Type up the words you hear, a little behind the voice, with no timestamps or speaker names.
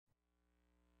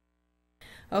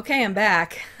Okay, I'm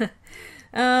back.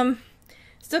 um,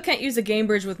 Still can't use a game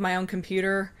bridge with my own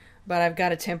computer, but I've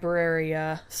got a temporary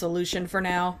solution for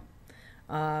now.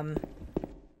 Um,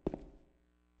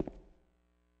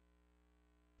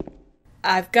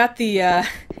 I've got the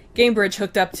game bridge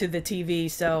hooked up to the TV,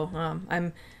 so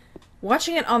I'm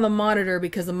watching it on the monitor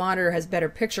because the monitor has better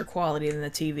picture quality than the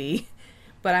TV.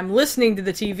 But I'm listening to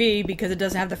the TV because it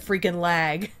doesn't have the freaking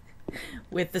lag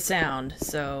with the sound,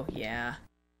 so yeah.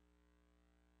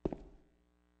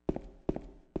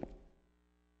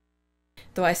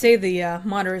 Though I say the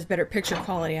monitor is better picture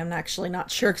quality, I'm actually not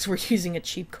sure because we're using a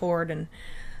cheap cord, and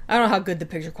I don't know how good the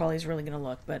picture quality is really going to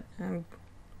look, but I'm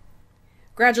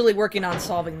gradually working on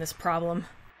solving this problem.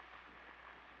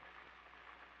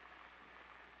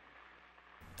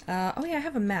 Oh yeah, I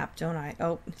have a map, don't I?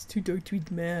 Oh, it's too dark to read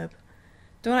the map.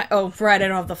 Don't I? Oh, right, I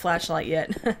don't have the flashlight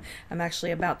yet. I'm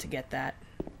actually about to get that.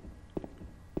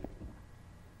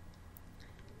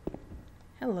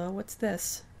 Hello, what's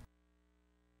this?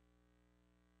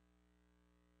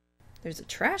 There's a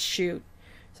trash chute.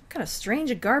 Some kind of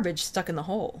strange garbage stuck in the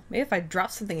hole. Maybe if I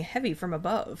drop something heavy from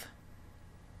above.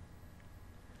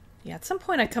 Yeah, at some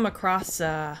point I come across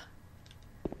a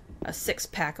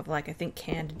 6-pack of, like, I think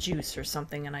canned juice or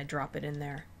something, and I drop it in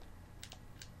there.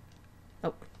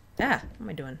 Oh, what am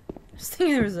I doing? I was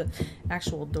thinking there was an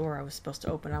actual door I was supposed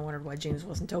to open. I wondered why James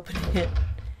wasn't opening it.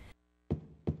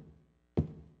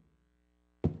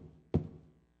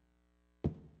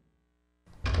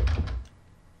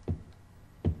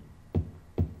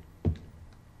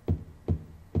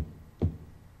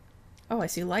 Oh, I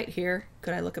see light here.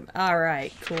 Could I look at...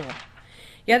 Alright, cool.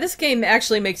 Yeah, this game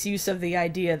actually makes use of the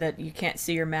idea that you can't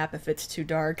see your map if it's too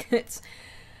dark. It's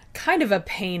kind of a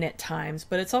pain at times,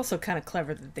 but it's also kind of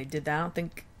clever that they did that.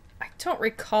 I don't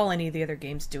recall any of the other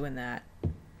games doing that.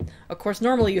 Of course,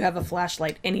 normally you have a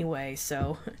flashlight anyway,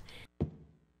 so...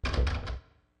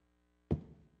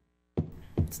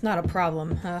 it's not a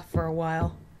problem, for a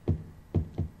while.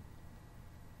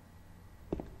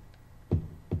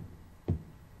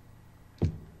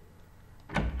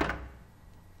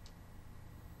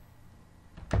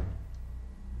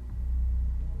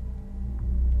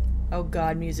 Oh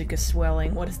god, music is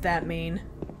swelling. What does that mean?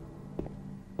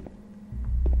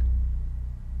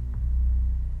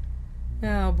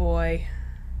 Oh boy.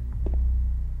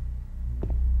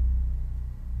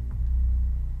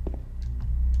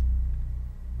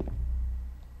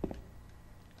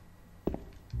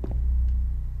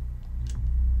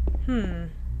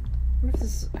 What if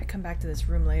this, I come back to this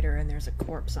room later and there's a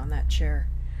corpse on that chair?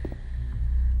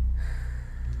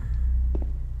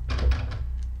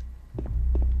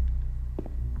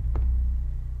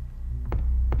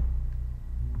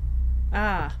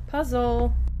 Ah,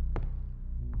 puzzle.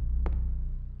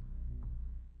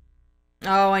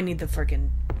 Oh, I need the frickin'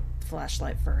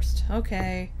 flashlight first.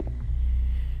 Okay.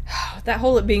 That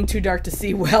hole it being too dark to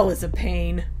see well is a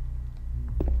pain.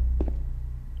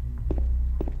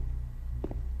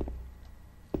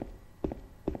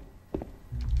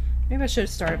 Maybe I should have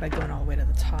started by going all the way to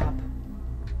the top.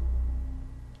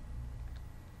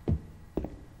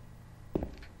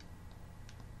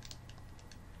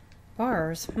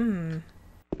 Bars,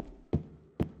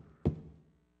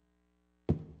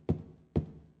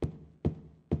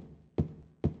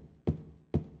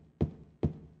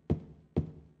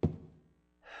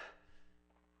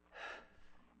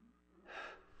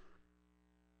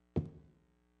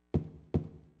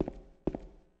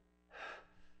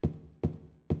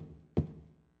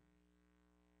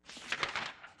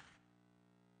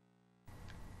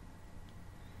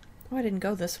 Oh, I didn't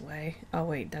go this way. Oh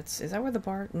wait, is that where the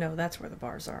bar? No, that's where the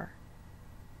bars are.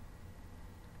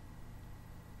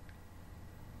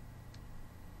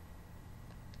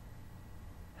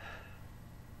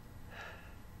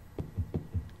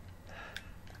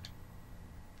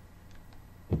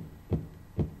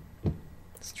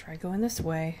 Let's try going this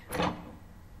way.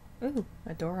 Ooh,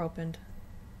 a door opened.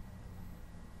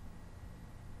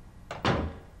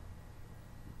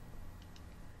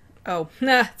 Oh,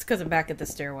 nah, it's because I'm back at the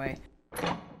stairway.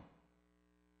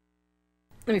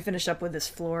 Let me finish up with this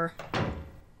floor.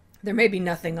 There may be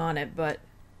nothing on it, but...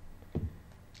 I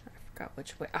forgot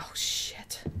which way. Oh,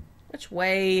 shit. Which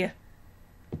way?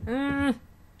 Oh.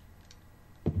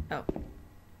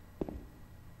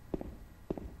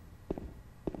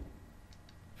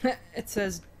 It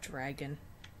says dragon.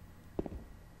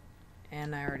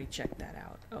 And I already checked that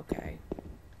out. Okay.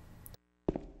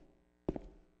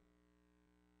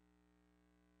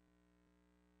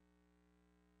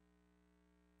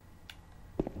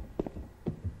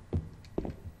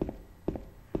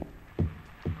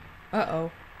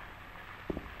 Uh-oh.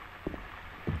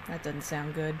 That doesn't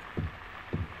sound good.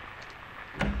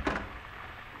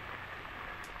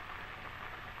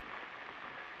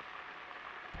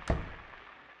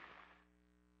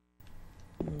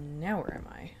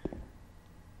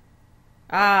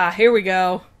 Ah, here we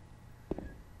go.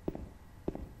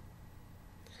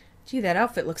 Gee, that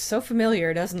outfit looks so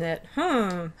familiar, doesn't it?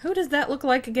 Who does that look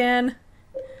like again?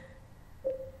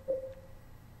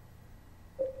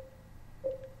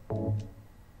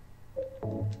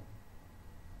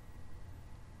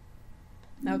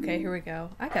 Okay, here we go.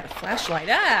 I got a flashlight.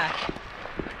 Ah!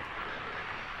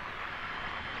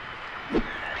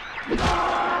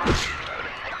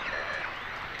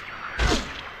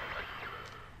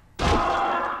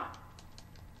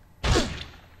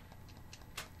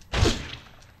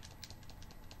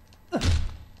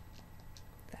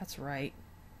 That's right.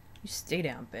 You stay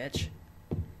down, bitch.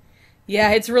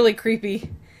 Yeah, it's really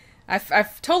creepy.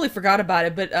 I've totally forgot about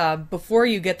it, but before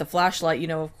you get the flashlight, you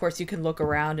know, of course you can look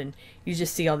around and you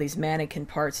just see all these mannequin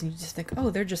parts and you just think, oh,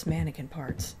 they're just mannequin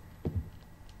parts.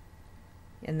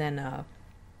 And then,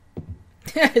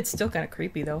 it's still kind of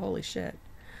creepy though, holy shit.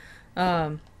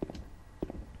 Nothing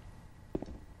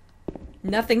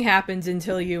happens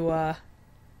until you,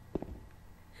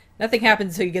 nothing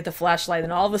happens until you get the flashlight,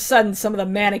 and all of a sudden some of the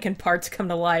mannequin parts come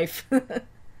to life.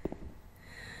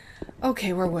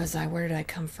 Okay, where was I? Where did I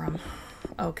come from?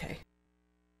 Okay.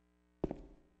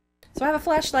 So I have a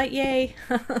flashlight, yay!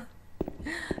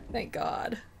 Thank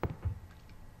God.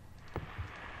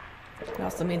 It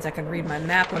also means I can read my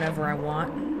map whenever I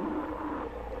want.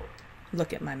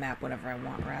 Look at my map whenever I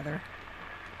want, rather.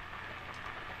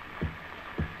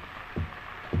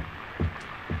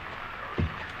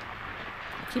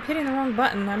 I keep hitting the wrong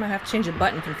button. I might have to change the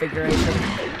button configuration.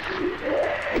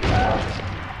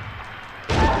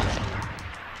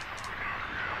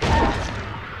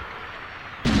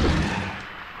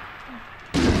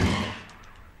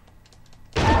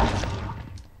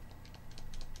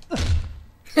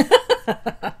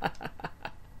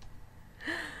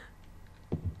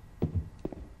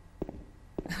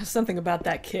 Something about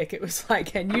that kick. It was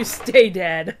like, and you stay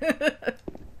dead.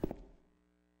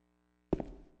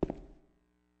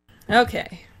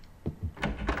 Okay.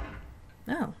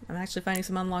 Oh, I'm actually finding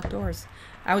some unlocked doors.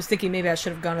 I was thinking maybe I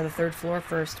should have gone to the third floor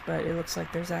first, but it looks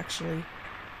like there's actually...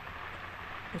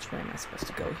 Which way am I supposed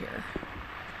to go here?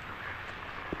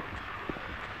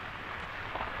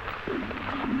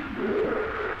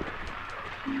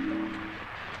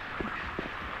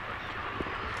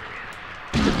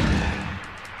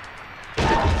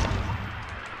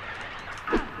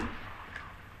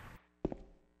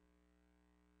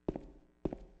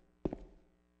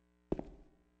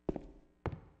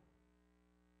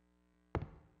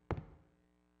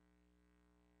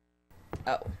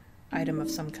 Oh, item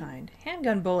of some kind.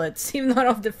 Handgun bullets, even though I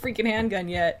don't have the freaking handgun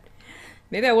yet.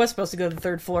 Maybe I was supposed to go to the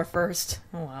third floor first.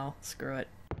 Oh well, screw it.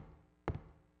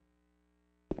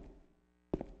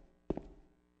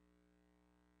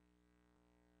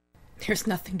 There's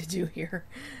nothing to do here.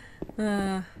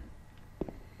 Yeah,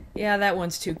 that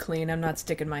one's too clean. I'm not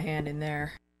sticking my hand in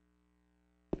there.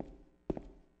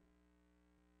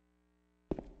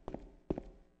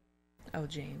 Oh,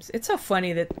 James. It's so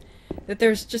funny that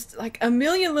there's just like a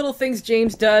million little things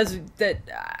James does that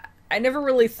I never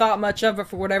really thought much of, but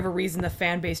for whatever reason the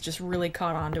fan base just really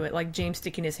caught on to it. Like James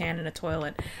sticking his hand in a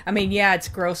toilet. I mean, yeah, it's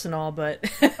gross and all, but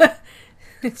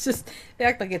it's just, they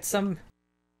act like it's some...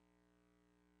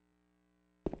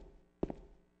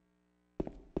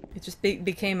 It just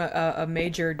became a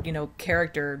major, you know,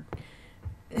 character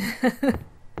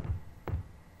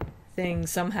thing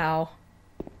somehow.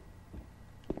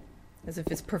 As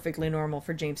if it's perfectly normal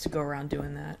for James to go around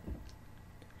doing that.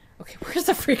 Okay, where's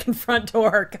the freaking front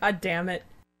door? God damn it.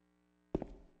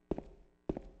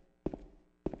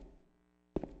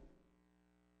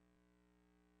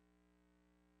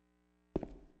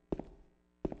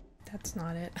 That's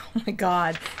not it. Oh my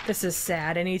god. This is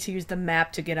sad. I need to use the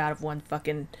map to get out of one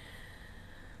fucking...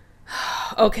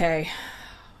 Okay.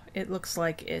 It looks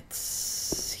like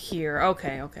it's here.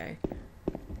 Okay, okay.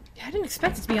 I didn't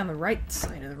expect it to be on the right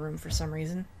side of the room for some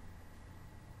reason.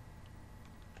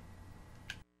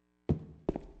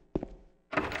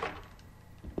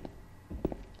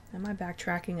 Am I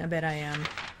backtracking? I bet I am.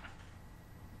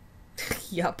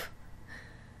 Yup.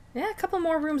 Yeah, a couple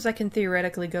more rooms I can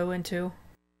theoretically go into.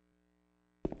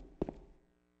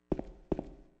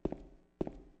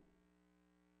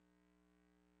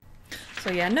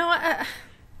 So yeah, no, I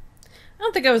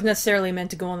don't think I was necessarily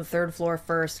meant to go on the third floor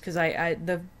first, because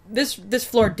this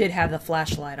floor did have the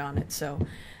flashlight on it, so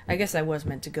I guess I was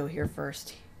meant to go here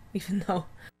first, even though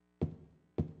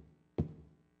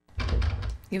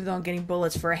I'm getting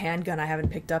bullets for a handgun I haven't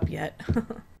picked up yet.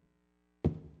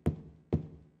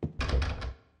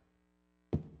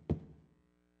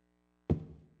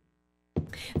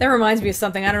 That reminds me of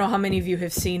something. I don't know how many of you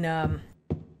have seen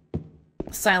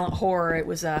silent horror. It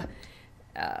was I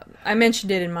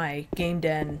mentioned it in my Game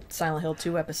Den Silent Hill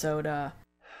 2 episode.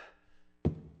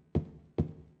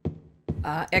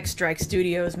 X Strike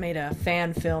Studios made a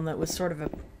fan film that was sort of a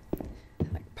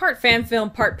part fan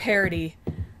film, part parody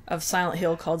of Silent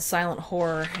Hill called Silent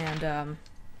Horror,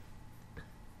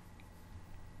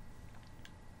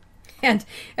 and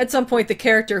at some point the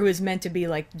character who is meant to be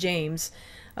like James,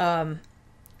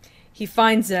 he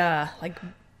finds like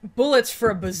bullets for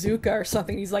a bazooka or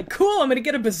something. He's like, cool, I'm gonna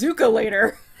get a bazooka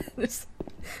later. It's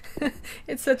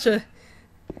such a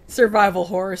survival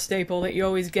horror staple that you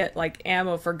always get like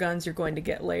ammo for guns you're going to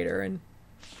get later. And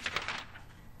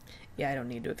yeah, I don't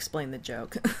need to explain the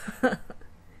joke.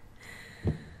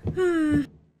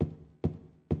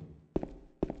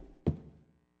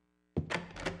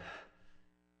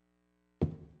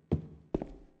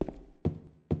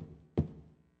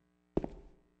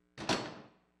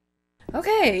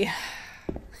 Okay,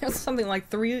 there's something like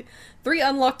three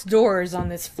unlocked doors on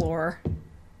this floor.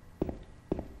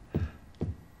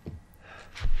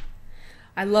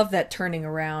 I love that turning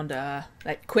around,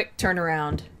 that quick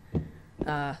turnaround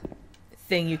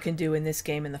thing you can do in this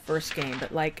game in the first game,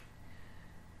 but like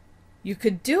you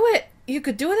could do it in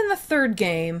the third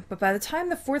game, but by the time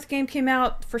the fourth game came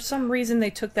out, for some reason they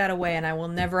took that away, and I will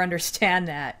never understand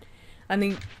that. I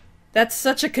mean, that's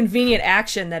such a convenient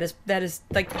action that is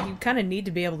like, you kind of need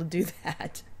to be able to do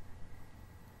that.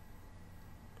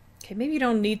 Okay, maybe you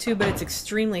don't need to, but it's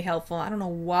extremely helpful. I don't know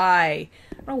why.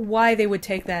 I don't know why they would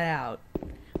take that out.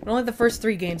 But only the first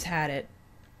 3 games had it.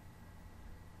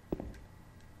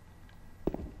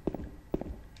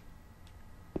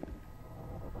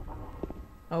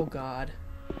 Oh god.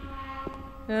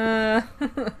 I'm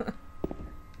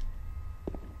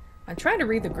trying to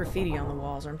read the graffiti on the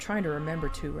walls, or I'm trying to remember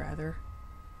to, rather.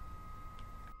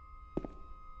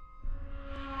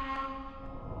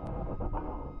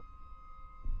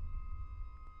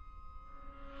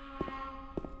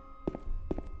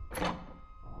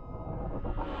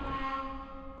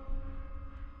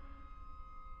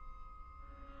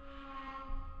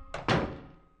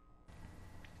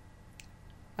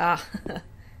 Ah.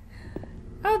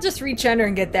 I'll just reach under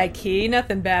and get that key.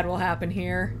 Nothing bad will happen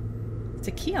here. It's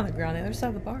a key on the ground on the other side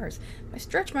of the bars. If I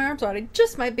stretch my arms out, I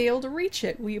just might be able to reach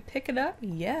it. Will you pick it up?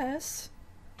 Yes.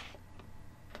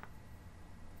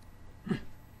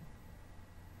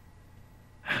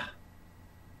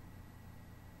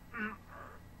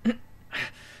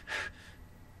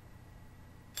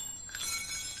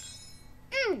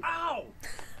 Ow!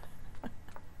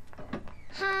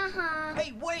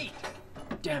 Hey, wait!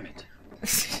 Damn it.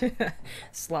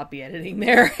 Sloppy editing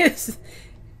there. His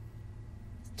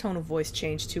tone of voice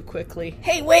changed too quickly.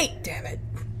 Hey, wait! Damn it.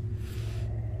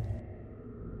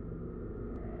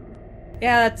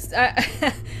 Yeah, that's...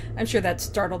 I'm sure that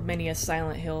startled many a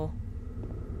Silent Hill.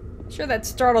 I'm sure that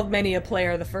startled many a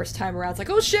player the first time around. It's like,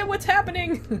 oh shit, what's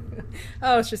happening?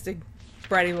 Oh, it's just a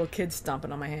bratty little kid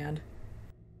stomping on my hand.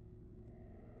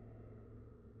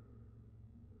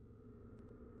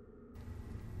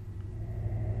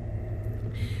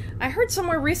 I heard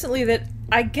somewhere recently that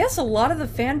I guess a lot of the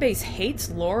fan base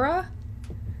hates Laura,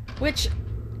 which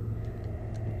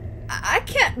I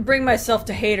can't bring myself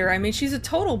to hate her. I mean, she's a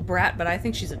total brat, but I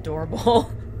think she's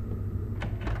adorable.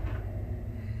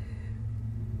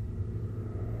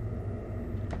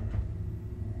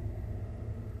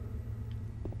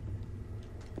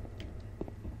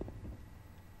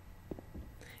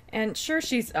 And sure,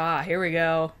 she's... Ah, here we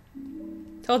go.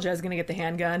 Told you I was gonna get the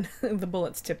handgun. The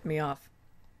bullets tipped me off.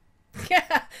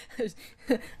 Yeah.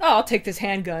 Oh, I'll take this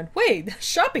handgun. Wait,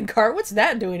 shopping cart? What's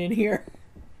that doing in here?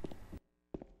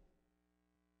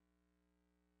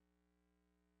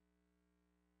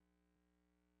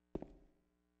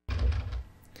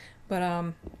 But,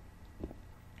 yeah,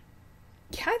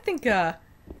 I think, I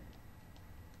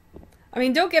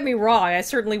mean, don't get me wrong, I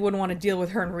certainly wouldn't want to deal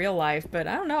with her in real life, but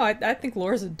I don't know, I think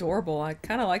Laura's adorable. I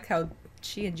kind of like how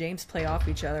she and James play off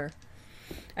each other.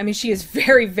 I mean, she is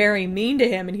very, very mean to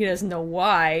him, and he doesn't know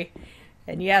why.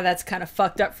 And yeah, that's kind of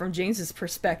fucked up from James's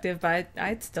perspective, but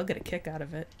I'd still get a kick out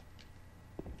of it.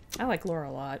 I like Laura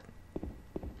a lot.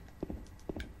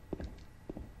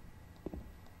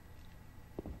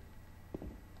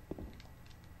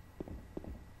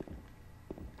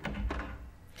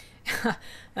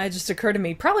 That just occurred to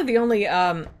me. Probably the only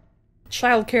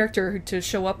child character to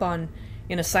show up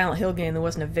in a Silent Hill game that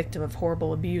wasn't a victim of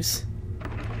horrible abuse.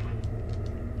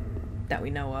 That we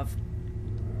know of.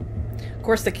 Of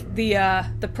course,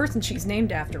 the person she's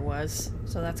named after was,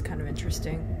 so that's kind of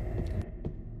interesting.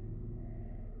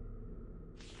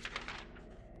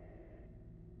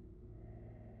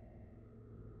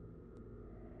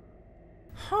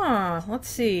 Huh, let's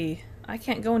see. I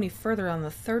can't go any further on the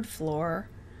 3rd floor.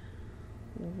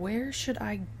 Where should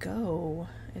I go?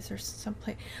 Is there some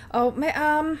place? Oh,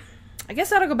 I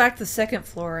guess I ought to go back to the 2nd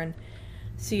floor and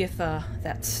see if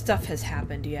that stuff has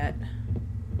happened yet.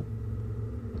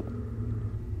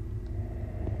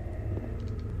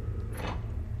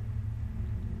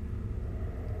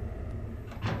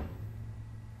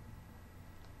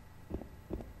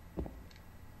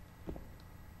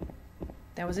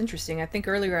 That was interesting. I think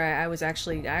earlier I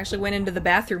actually went into the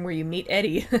bathroom where you meet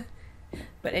Eddie.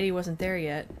 But Eddie wasn't there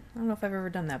yet. I don't know if I've ever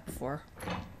done that before.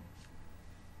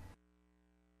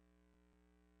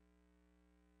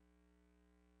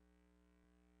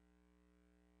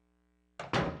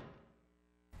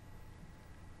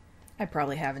 I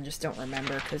probably have and just don't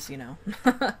remember because, you know,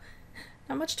 not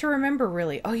much to remember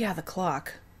really. Oh yeah, the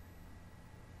clock.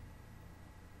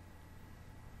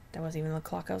 That wasn't even the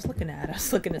clock I was looking at. I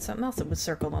was looking at something else that was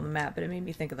circled on the map, but it made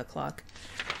me think of the clock.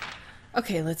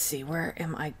 Okay, let's see. Where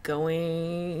am I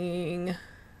going?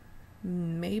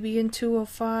 Maybe in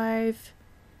 205?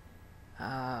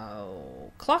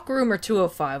 Oh, clock room or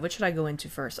 205? What should I go into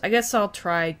first? I guess I'll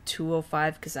try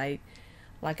 205 because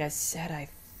like I said, I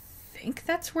think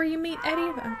that's where you meet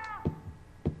Eddie.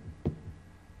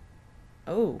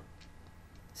 Oh.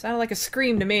 Sounded like a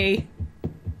scream to me.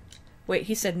 Wait,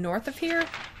 he said north of here?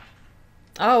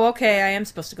 Oh, okay, I am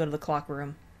supposed to go to the clock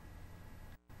room.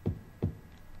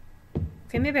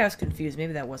 Okay, maybe I was confused.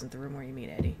 Maybe that wasn't the room where you meet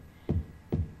Eddie.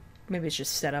 Maybe it's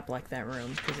just set up like that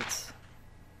room, because it's...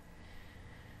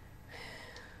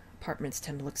 Apartments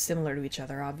tend to look similar to each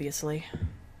other, obviously.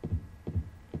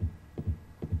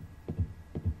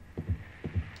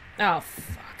 Oh,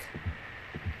 fuck.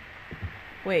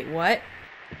 Wait, what?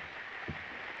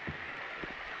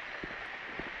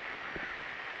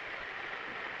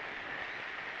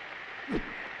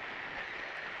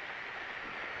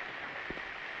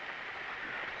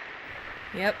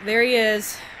 Yep, there he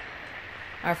is.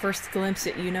 Our first glimpse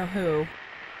at you-know-who.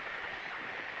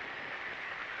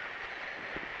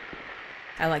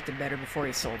 I liked it better before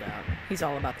he sold out. He's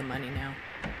all about the money now.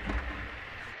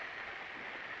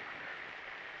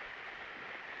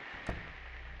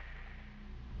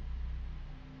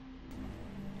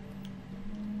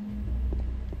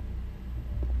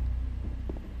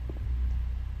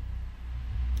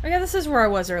 Oh yeah, this is where I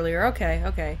was earlier. Okay,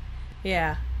 okay.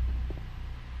 Yeah.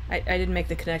 I didn't make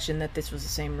the connection that this was the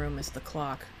same room as the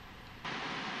clock.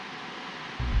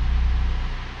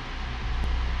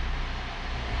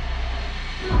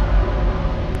 Oh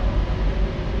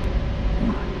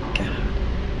my God.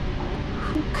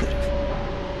 Who could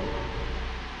have?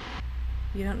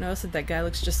 You don't notice that guy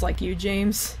looks just like you,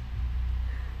 James?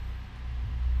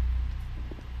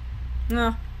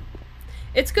 No.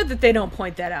 It's good that they don't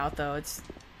point that out, though. It's...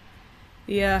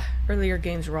 Yeah, earlier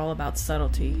games were all about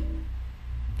subtlety.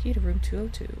 Key to room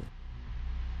 202.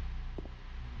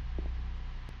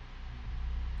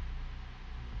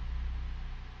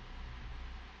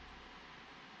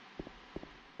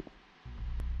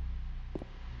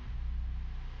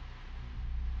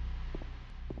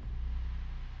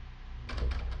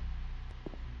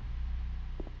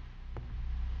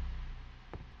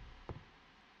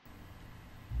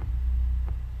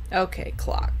 Okay,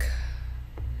 clock.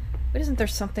 But isn't there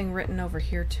something written over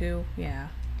here, too? Yeah.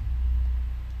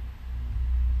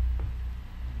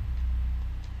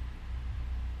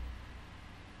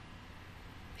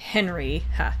 Henry,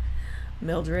 ha,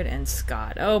 Mildred, and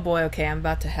Scott. Oh boy, okay, I'm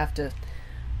about to have to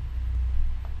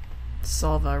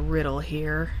solve a riddle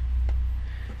here.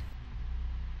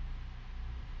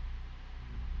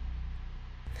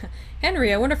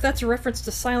 Henry, I wonder if that's a reference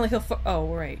to Silent Hill oh,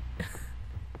 right.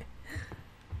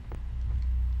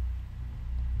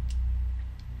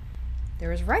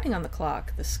 There is writing on the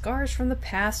clock. The scars from the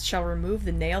past shall remove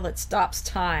the nail that stops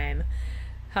time.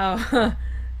 How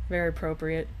very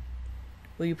appropriate.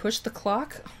 Will you push the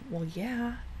clock? Well,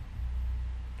 yeah.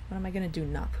 What am I gonna do?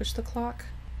 Not push the clock?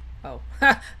 Oh,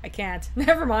 I can't.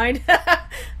 Never mind.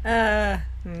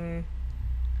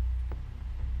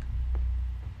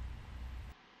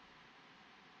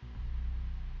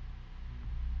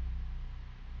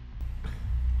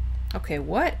 Okay,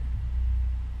 what?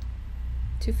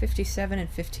 2:57 and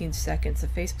 15 seconds. The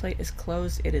faceplate is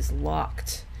closed. It is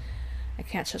locked. I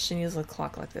can't touch the needles of the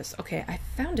clock like this. Okay, I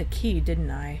found a key, didn't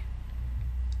I?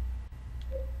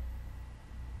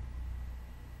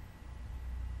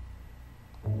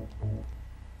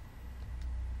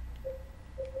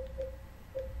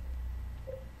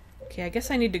 Okay, I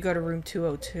guess I need to go to room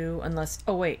 202, unless...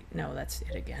 Oh, wait. No, that's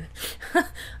it again.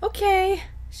 Okay.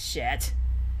 Shit.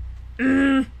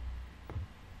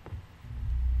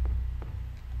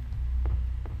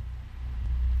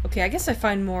 Okay, I guess I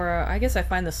find more, I guess I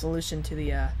find the solution to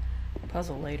the,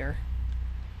 puzzle later.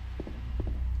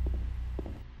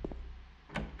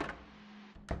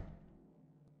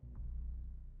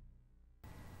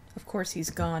 Of course he's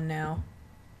gone now.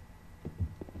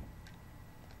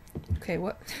 Okay,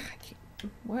 what?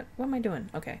 What am I doing?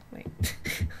 Okay, wait.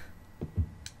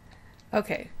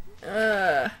 Okay.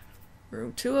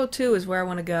 Room 202 is where I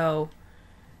want to go.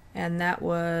 And that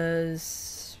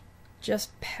was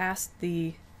just past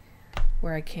the...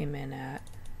 where I came in at.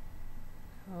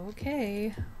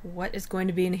 Okay. What is going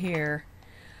to be in here?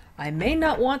 I may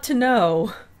not want to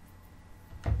know.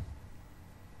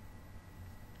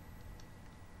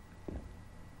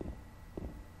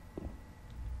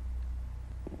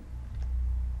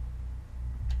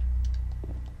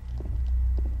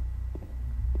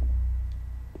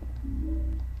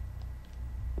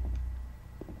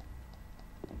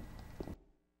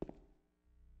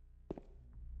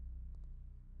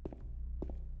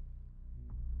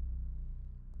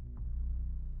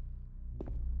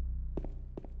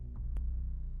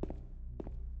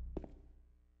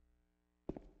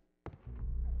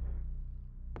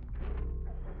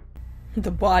 The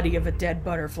body of a dead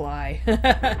butterfly.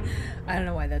 I don't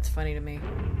know why that's funny to me.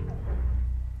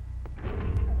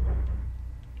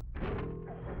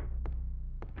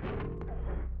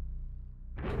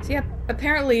 So yeah,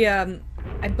 apparently, I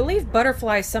believe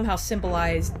butterflies somehow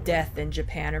symbolize death in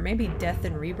Japan, or maybe death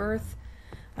and rebirth.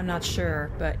 I'm not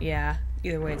sure, but yeah,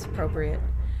 either way it's appropriate.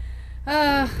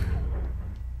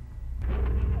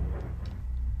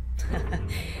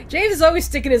 James is always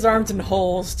sticking his arms in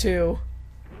holes, too.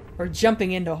 Or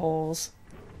jumping into holes.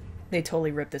 They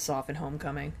totally ripped this off in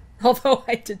Homecoming. Although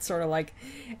I did sort of like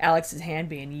Alex's hand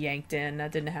being yanked in.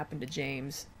 That didn't happen to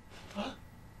James.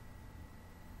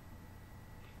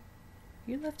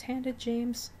 You left-handed,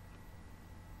 James?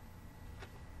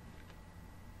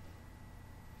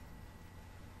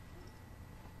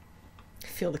 I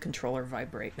feel the controller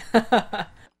vibrate.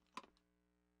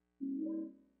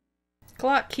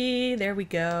 Clock key, there we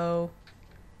go.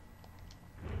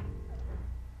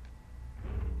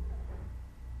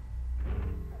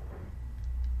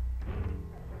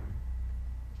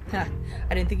 Huh.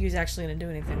 I didn't think he was actually going to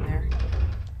do anything there.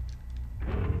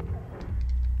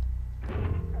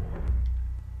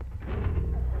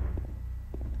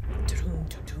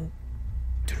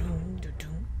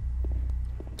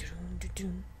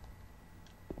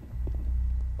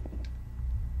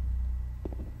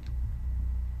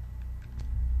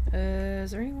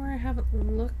 Is there anywhere I haven't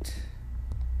looked?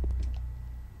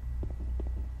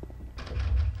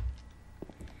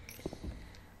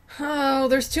 Oh,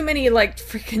 there's too many, like,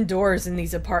 freaking doors in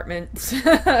these apartments.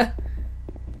 Why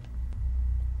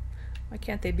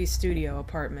can't they be studio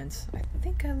apartments? I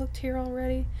think I looked here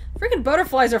already. Freaking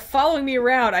butterflies are following me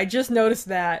around. I just noticed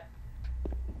that.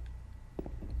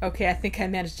 Okay, I think I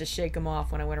managed to shake them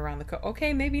off when I went around the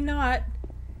okay, maybe not.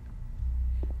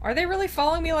 Are they really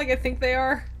following me like I think they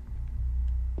are?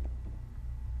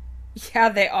 Yeah,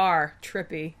 they are.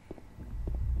 Trippy.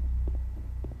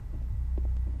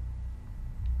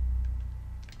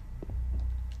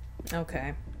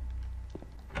 Okay.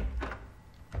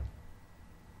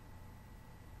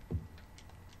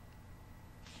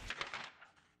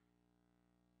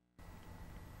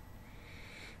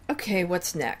 Okay,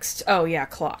 what's next? Oh, yeah,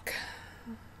 clock.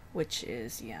 Which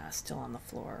is, yeah, still on the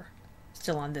floor.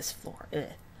 Still on this floor. Ugh.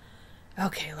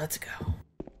 Okay, let's go.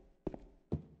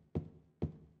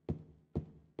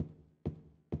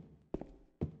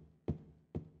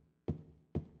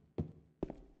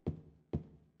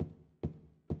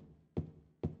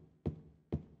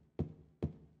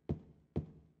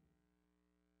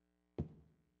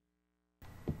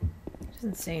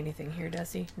 Doesn't say anything here,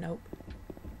 does he? Nope.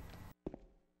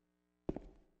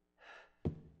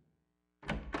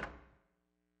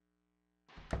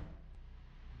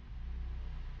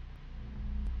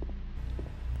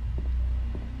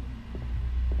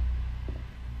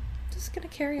 Just gonna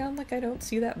carry on like I don't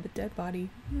see that dead body.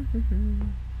 Just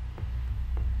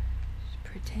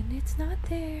pretend it's not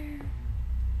there.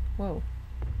 Whoa.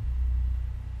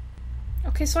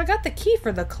 Okay, so I got the key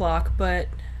for the clock, but...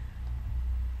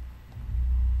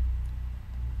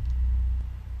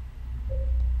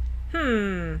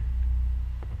 I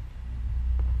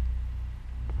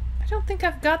don't think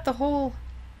I've got the whole...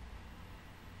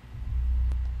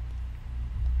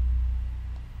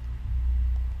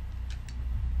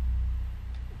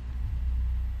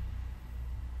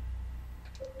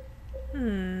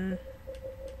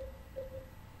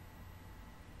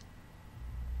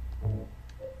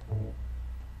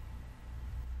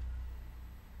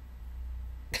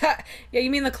 Yeah, you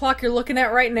mean the clock you're looking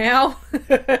at right now?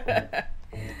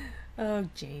 Oh,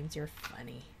 James, you're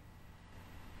funny.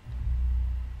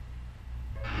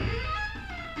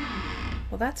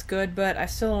 Well, that's good, but I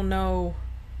still don't know.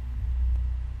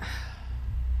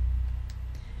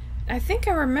 I think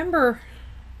I remember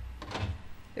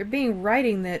there being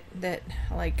writing that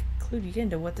like clued you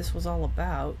into what this was all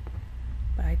about,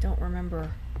 but I don't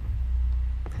remember.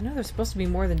 I know there's supposed to be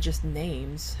more than just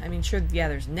names. I mean, sure, yeah,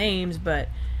 there's names, but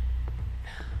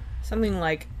something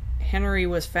like Henry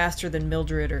was faster than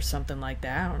Mildred or something like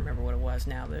that. I don't remember what it was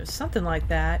now. There's something like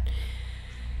that.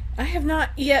 I have not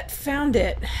yet found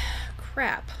it.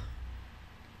 Crap.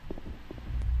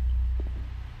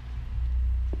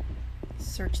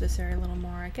 Search this area a little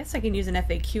more. I guess I can use an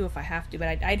FAQ if I have to, but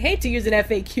I'd hate to use an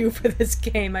FAQ for this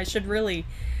game. I should really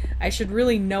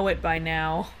know it by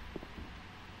now.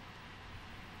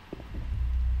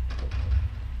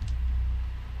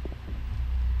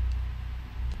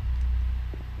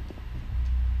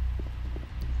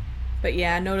 But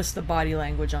yeah, notice the body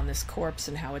language on this corpse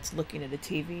and how it's looking at a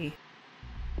TV.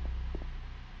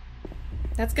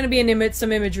 That's going to be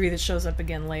some imagery that shows up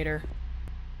again later.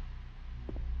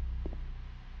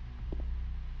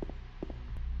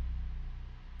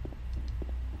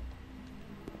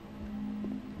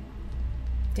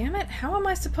 Damn it, how am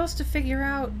I supposed to figure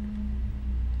out...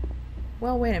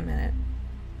 Well, wait a minute.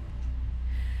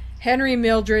 Henry,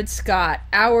 Mildred, Scott.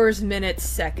 Hours, minutes,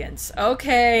 seconds.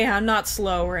 Okay, I'm not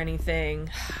slow or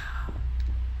anything.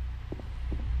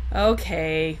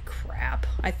 Okay, crap.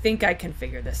 I think I can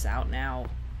figure this out now.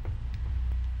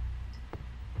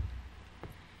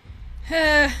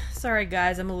 Sorry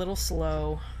guys, I'm a little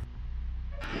slow.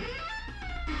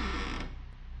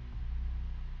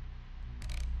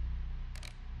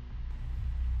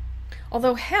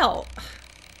 Although, hell,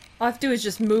 all I have to do is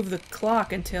just move the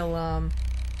clock until,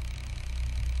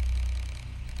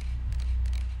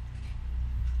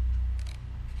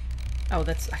 Oh, I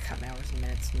got my hours and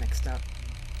minutes mixed up.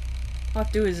 All I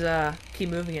have to do is, keep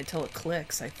moving it until it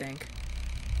clicks, I think.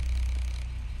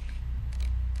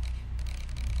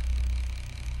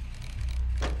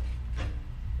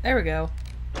 There we go.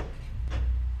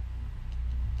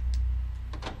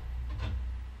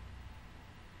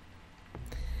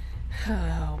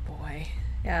 Oh, boy.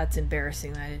 Yeah, it's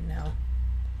embarrassing that I didn't know.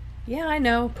 Yeah, I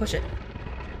know. Push it.